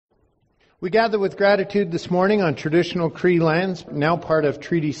We gather with gratitude this morning on traditional Cree lands, now part of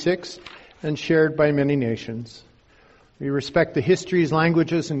Treaty 6 and shared by many nations. We respect the histories,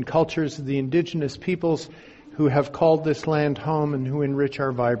 languages, and cultures of the indigenous peoples who have called this land home and who enrich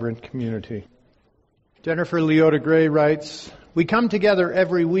our vibrant community. Jennifer Leota Gray writes, "We come together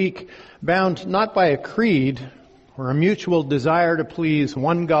every week bound not by a creed or a mutual desire to please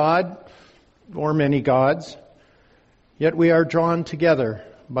one God or many gods, yet we are drawn together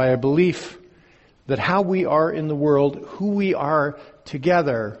by a belief that how we are in the world, who we are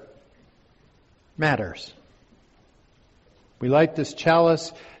together, matters. We light this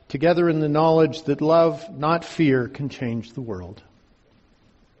chalice together in the knowledge that love, not fear, can change the world."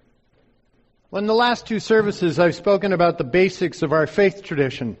 Well, in the last two services, I've spoken about the basics of our faith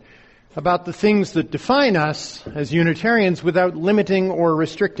tradition, about the things that define us as Unitarians without limiting or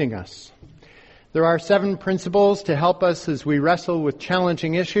restricting us. There are 7 principles to help us as we wrestle with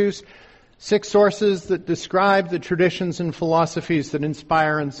challenging issues, 6 sources that describe the traditions and philosophies that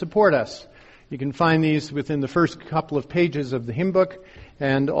inspire and support us. You can find these within the first couple of pages of the hymn book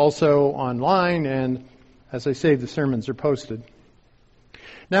and also online, and as I say, the sermons are posted.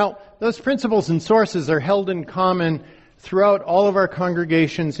 Now, those principles and sources are held in common throughout all of our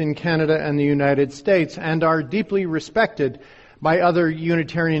congregations in Canada and the United States and are deeply respected by other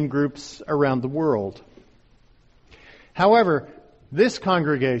Unitarian groups around the world. However, this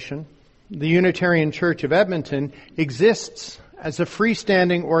congregation, the Unitarian Church of Edmonton, exists as a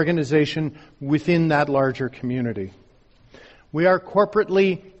freestanding organization within that larger community. We are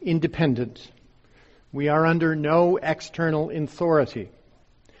corporately independent. We are under no external authority.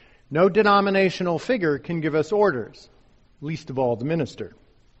 No denominational figure can give us orders, least of all the minister.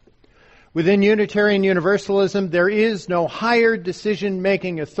 Within Unitarian Universalism, there is no higher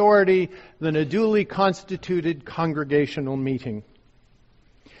decision-making authority than a duly constituted congregational meeting.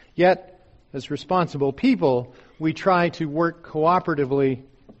 Yet, as responsible people, we try to work cooperatively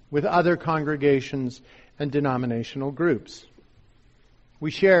with other congregations and denominational groups.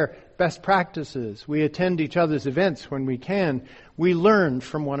 We share best practices. We attend each other's events when we can. We learn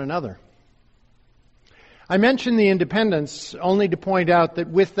from one another. I mention the independence only to point out that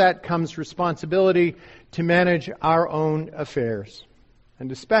with that comes responsibility to manage our own affairs,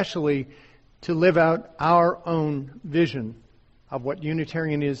 and especially to live out our own vision of what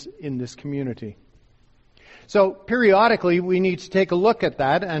Unitarian is in this community. So periodically we need to take a look at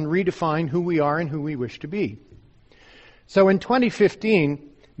that and redefine who we are and who we wish to be. So in 2015,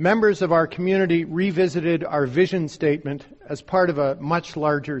 members of our community revisited our vision statement as part of a much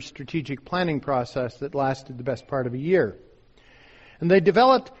larger strategic planning process that lasted the best part of a year. And they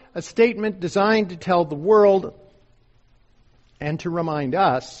developed a statement designed to tell the world and to remind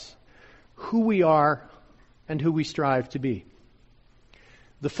us who we are and who we strive to be.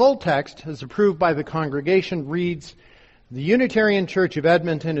 The full text, as approved by the congregation, reads, "The Unitarian Church of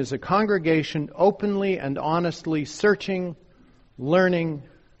Edmonton is a congregation openly and honestly searching, learning,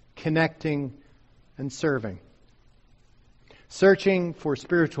 connecting, and serving. Searching for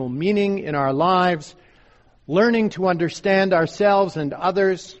spiritual meaning in our lives, learning to understand ourselves and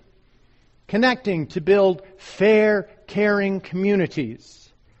others, connecting to build fair, caring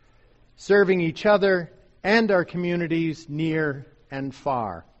communities, serving each other and our communities near and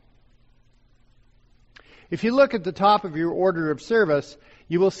far." If you look at the top of your order of service,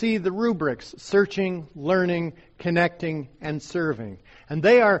 you will see the rubrics: searching, learning, connecting, and serving. And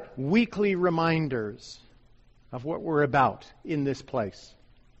they are weekly reminders of what we're about in this place.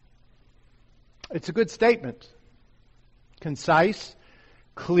 It's a good statement. Concise,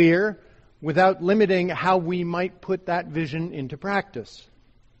 clear, without limiting how we might put that vision into practice.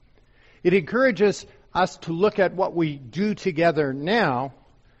 It encourages us to look at what we do together now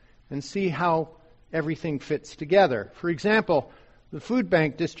and see how everything fits together. For example, the food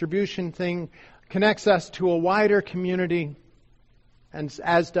bank distribution thing connects us to a wider community, and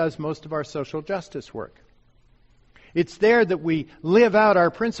as does most of our social justice work. It's there that we live out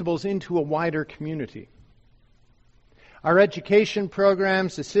our principles into a wider community. Our education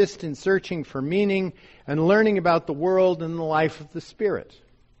programs assist in searching for meaning and learning about the world and the life of the Spirit.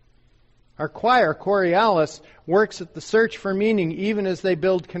 Our choir, Chorealis, works at the search for meaning even as they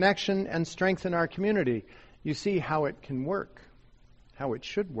build connection and strengthen our community. You see how it can work, how it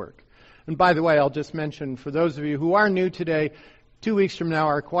should work. And by the way, I'll just mention, for those of you who are new today, 2 weeks from now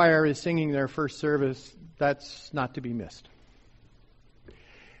our choir is singing their first service. That's not to be missed.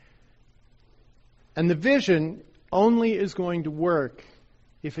 And the vision only is going to work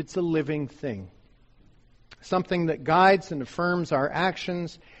if it's a living thing. Something that guides and affirms our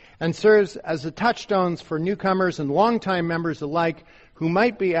actions and serves as the touchstones for newcomers and longtime members alike who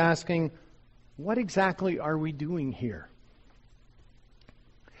might be asking, What exactly are we doing here?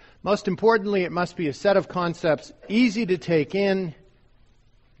 Most importantly, it must be a set of concepts easy to take in,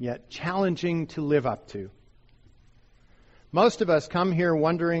 yet challenging to live up to. Most of us come here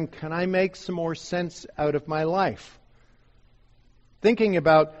wondering, can I make some more sense out of my life? Thinking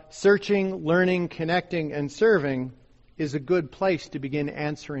about searching, learning, connecting, and serving is a good place to begin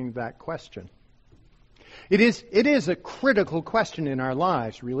answering that question. It is a critical question in our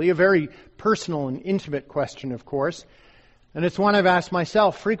lives, really, a very personal and intimate question, of course, and it's one I've asked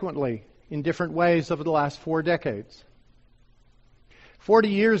myself frequently in different ways over the last 4 decades. 40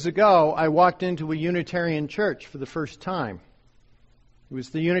 years ago, I walked into a Unitarian church for the first time. It was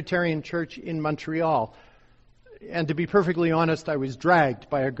the Unitarian Church in Montreal. And to be perfectly honest, I was dragged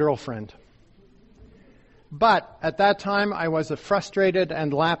by a girlfriend. But at that time, I was a frustrated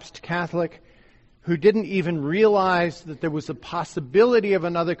and lapsed Catholic who didn't even realize that there was a possibility of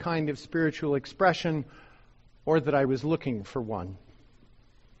another kind of spiritual expression, or that I was looking for one.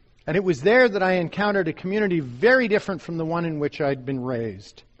 And it was there that I encountered a community very different from the one in which I'd been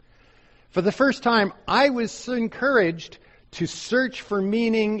raised. For the first time, I was encouraged to search for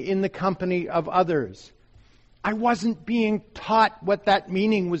meaning in the company of others. I wasn't being taught what that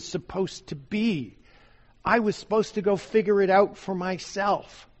meaning was supposed to be. I was supposed to go figure it out for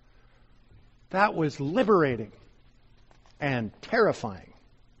myself. That was liberating and terrifying.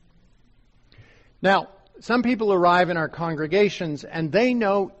 Now, some people arrive in our congregations and they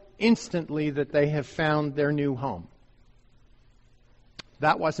know instantly that they have found their new home.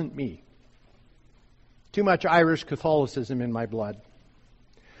 That wasn't me. Too much Irish Catholicism in my blood.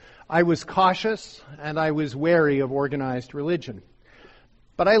 I was cautious and I was wary of organized religion.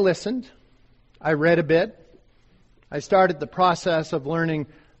 But I listened. I read a bit. I started the process of learning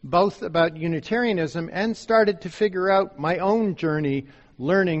both about Unitarianism and started to figure out my own journey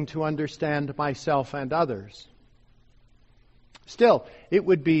learning to understand myself and others. Still, it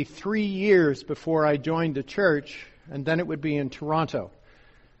would be 3 years before I joined a church, and then it would be in Toronto.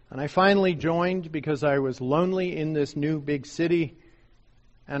 And I finally joined because I was lonely in this new big city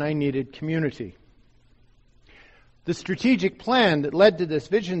and I needed community. The strategic plan that led to this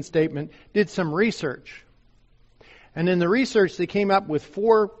vision statement did some research. And in the research, they came up with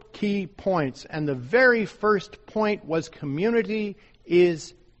 4 key points. And the very first point was community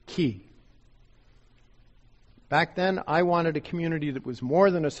is key. Back then, I wanted a community that was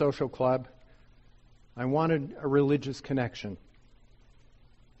more than a social club. I wanted a religious connection.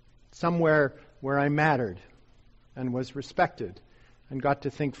 Somewhere where I mattered and was respected and got to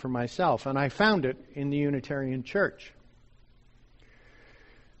think for myself. And I found it in the Unitarian Church.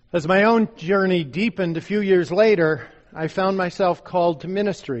 As my own journey deepened a few years later, I found myself called to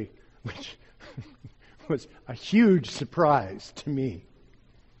ministry, which was a huge surprise to me.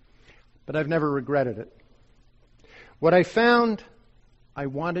 But I've never regretted it. What I found, I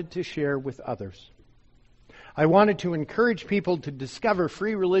wanted to share with others. I wanted to encourage people to discover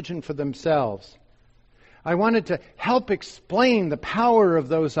free religion for themselves. I wanted to help explain the power of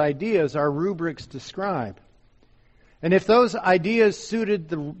those ideas our rubrics describe. And if those ideas suited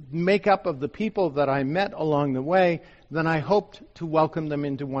the makeup of the people that I met along the way, then I hoped to welcome them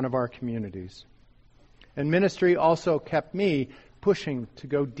into one of our communities. And ministry also kept me pushing to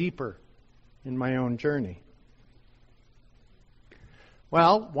go deeper in my own journey.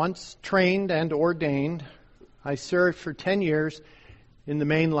 Well, once trained and ordained, I served for 10 years in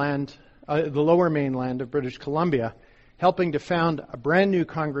the lower mainland of British Columbia, helping to found a brand new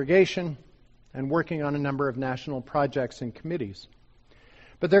congregation and working on a number of national projects and committees.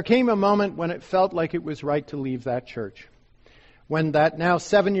 But there came a moment when it felt like it was right to leave that church, when that now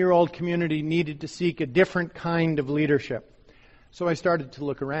 7-year-old community needed to seek a different kind of leadership. So I started to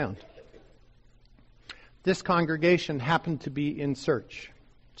look around. This congregation happened to be in search,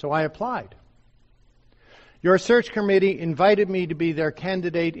 so I applied. Your search committee invited me to be their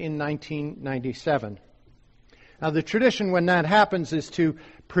candidate in 1997. Now, the tradition when that happens is to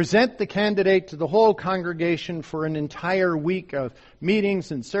present the candidate to the whole congregation for an entire week of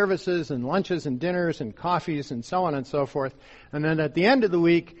meetings and services and lunches and dinners and coffees and so on and so forth. And then at the end of the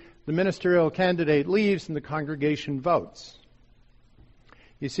week, the ministerial candidate leaves and the congregation votes.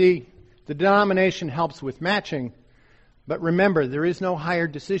 You see, the denomination helps with matching, but remember, there is no higher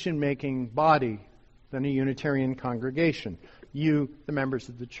decision-making body than a Unitarian congregation. You, the members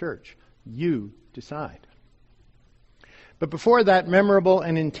of the church, you decide. But before that memorable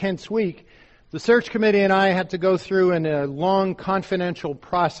and intense week, the search committee and I had to go through a long confidential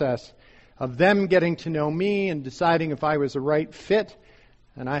process of them getting to know me and deciding if I was a right fit,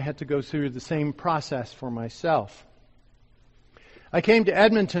 and I had to go through the same process for myself. I came to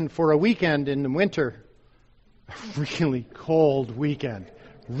Edmonton for a weekend in the winter. A really cold weekend.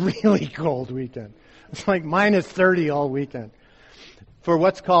 Really cold weekend. It's like minus 30 all weekend. For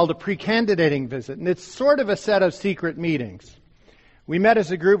what's called a pre-candidating visit. And it's sort of a set of secret meetings. We met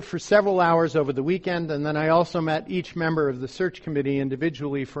as a group for several hours over the weekend, and then I also met each member of the search committee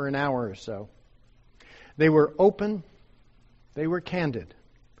individually for an hour or so. They were open, they were candid,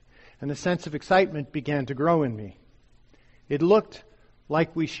 and a sense of excitement began to grow in me. It looked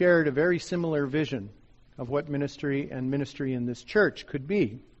like we shared a very similar vision of what ministry in this church could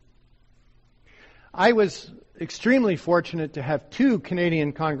be. I was extremely fortunate to have 2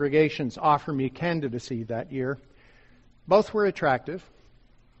 Canadian congregations offer me candidacy that year. Both were attractive.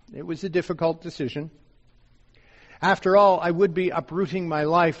 It was a difficult decision. After all, I would be uprooting my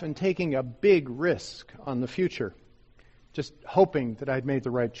life and taking a big risk on the future, just hoping that I'd made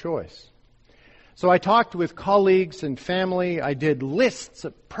the right choice. So I talked with colleagues and family. I did lists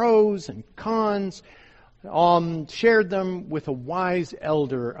of pros and cons, shared them with a wise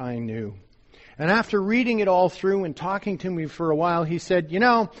elder I knew. And after reading it all through and talking to me for a while, he said,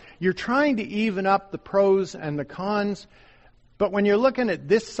 you're trying to even up the pros and the cons, but when you're looking at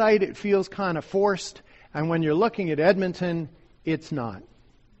this site, it feels kind of forced, and when you're looking at Edmonton, it's not.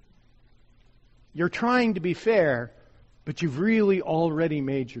 You're trying to be fair, but you've really already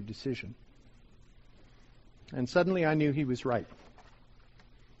made your decision. And suddenly I knew he was right.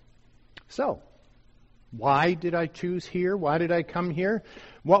 So, why did I choose here? Why did I come here?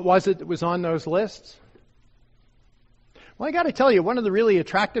 What was it that was on those lists? Well, I got to tell you, one of the really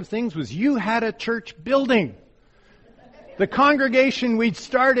attractive things was you had a church building. The congregation we'd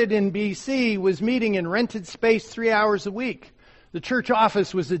started in BC was meeting in rented space 3 hours a week. The church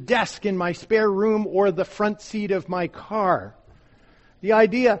office was a desk in my spare room or the front seat of my car. The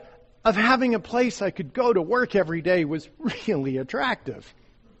idea of having a place I could go to work every day was really attractive.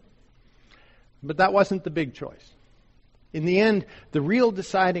 But that wasn't the big choice. In the end, the real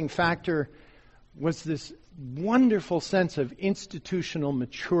deciding factor was this wonderful sense of institutional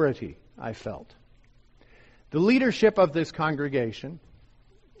maturity I felt. The leadership of this congregation,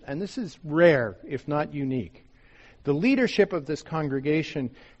 and this is rare, if not unique, the leadership of this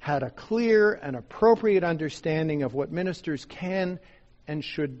congregation had a clear and appropriate understanding of what ministers can and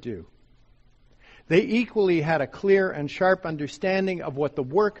should do. They equally had a clear and sharp understanding of what the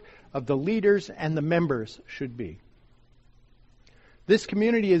work of the leaders and the members should be. This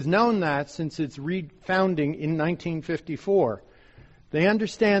community has known that since its founding in 1954. They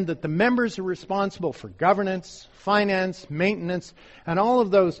understand that the members are responsible for governance, finance, maintenance, and all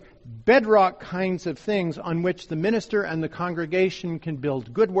of those bedrock kinds of things on which the minister and the congregation can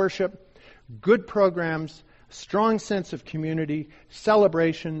build good worship, good programs, a strong sense of community,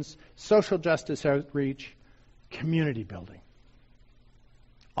 celebrations, social justice outreach, community building.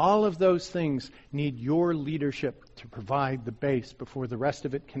 All of those things need your leadership to provide the base before the rest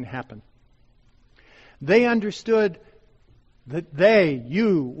of it can happen. They understood that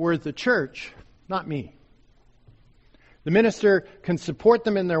you were the church, not me. The minister can support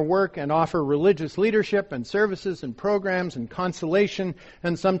them in their work and offer religious leadership and services and programs and consolation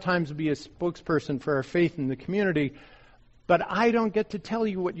and sometimes be a spokesperson for our faith in the community. But I don't get to tell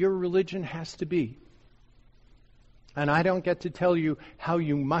you what your religion has to be. And I don't get to tell you how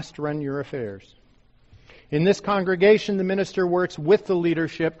you must run your affairs. In this congregation, the minister works with the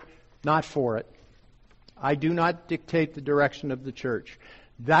leadership, not for it. I do not dictate the direction of the church.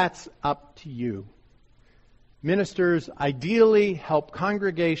 That's up to you. Ministers ideally help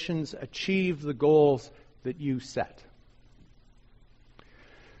congregations achieve the goals that you set.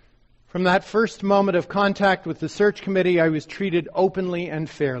 From that first moment of contact with the search committee, I was treated openly and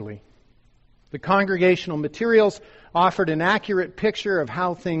fairly. The congregational materials offered an accurate picture of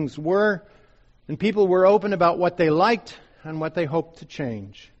how things were, and people were open about what they liked and what they hoped to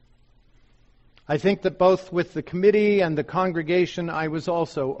change. I think that both with the committee and the congregation, I was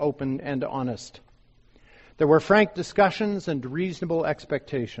also open and honest. There were frank discussions and reasonable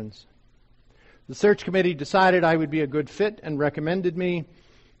expectations. The search committee decided I would be a good fit and recommended me.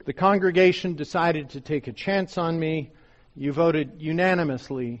 The congregation decided to take a chance on me. You voted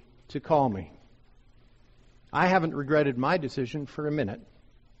unanimously to call me. I haven't regretted my decision for a minute.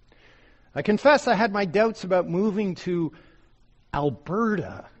 I confess I had my doubts about moving to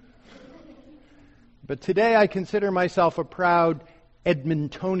Alberta. But today I consider myself a proud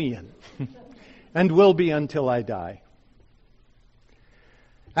Edmontonian and will be until I die.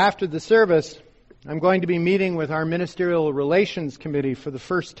 After the service, I'm going to be meeting with our Ministerial Relations Committee for the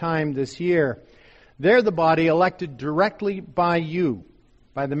first time this year. They're the body elected directly by you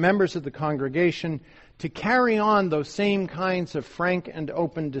by the members of the congregation to carry on those same kinds of frank and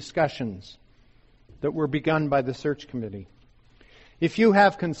open discussions that were begun by the search committee. If you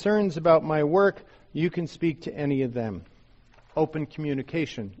have concerns about my work, you can speak to any of them. Open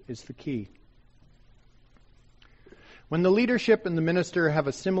communication is the key. When the leadership and the minister have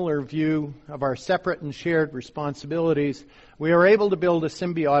a similar view of our separate and shared responsibilities, we are able to build a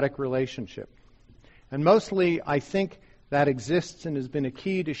symbiotic relationship. And mostly, I think that exists and has been a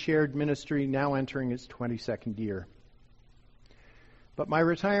key to shared ministry now entering its 22nd year. But my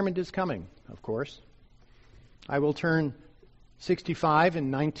retirement is coming, of course. I will turn 65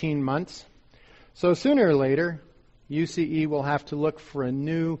 in 19 months. So sooner or later, UCE will have to look for a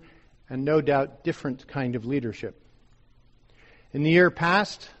new and no doubt different kind of leadership. In the year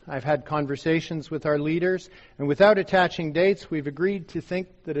past, I've had conversations with our leaders, and without attaching dates, we've agreed to think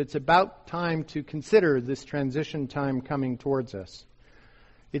that it's about time to consider this transition time coming towards us.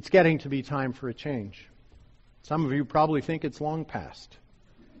 It's getting to be time for a change. Some of you probably think it's long past.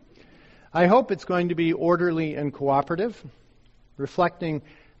 I hope it's going to be orderly and cooperative, reflecting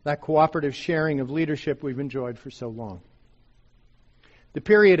that cooperative sharing of leadership we've enjoyed for so long. The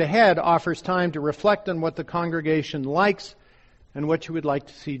period ahead offers time to reflect on what the congregation likes and what you would like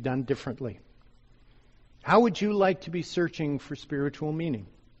to see done differently. How would you like to be searching for spiritual meaning?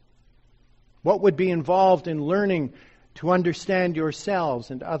 What would be involved in learning to understand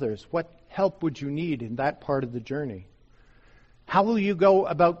yourselves and others? What help would you need in that part of the journey? How will you go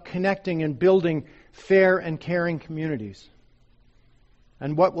about connecting and building fair and caring communities?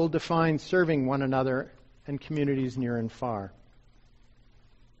 And what will define serving one another and communities near and far?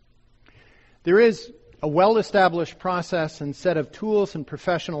 There is a well-established process and set of tools and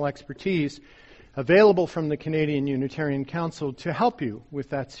professional expertise available from the Canadian Unitarian Council to help you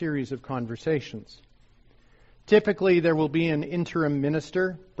with that series of conversations. Typically, there will be an interim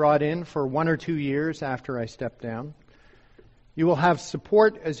minister brought in for 1 or 2 years after I step down. You will have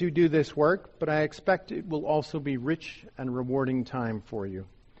support as you do this work, but I expect it will also be rich and rewarding time for you.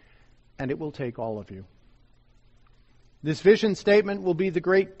 And it will take all of you. This vision statement will be the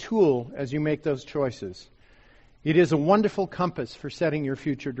great tool as you make those choices. It is a wonderful compass for setting your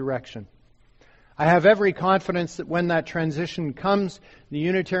future direction. I have every confidence that when that transition comes, the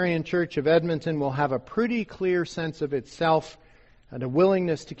Unitarian Church of Edmonton will have a pretty clear sense of itself and a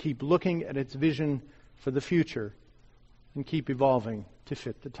willingness to keep looking at its vision for the future and keep evolving to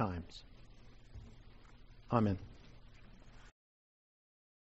fit the times. Amen.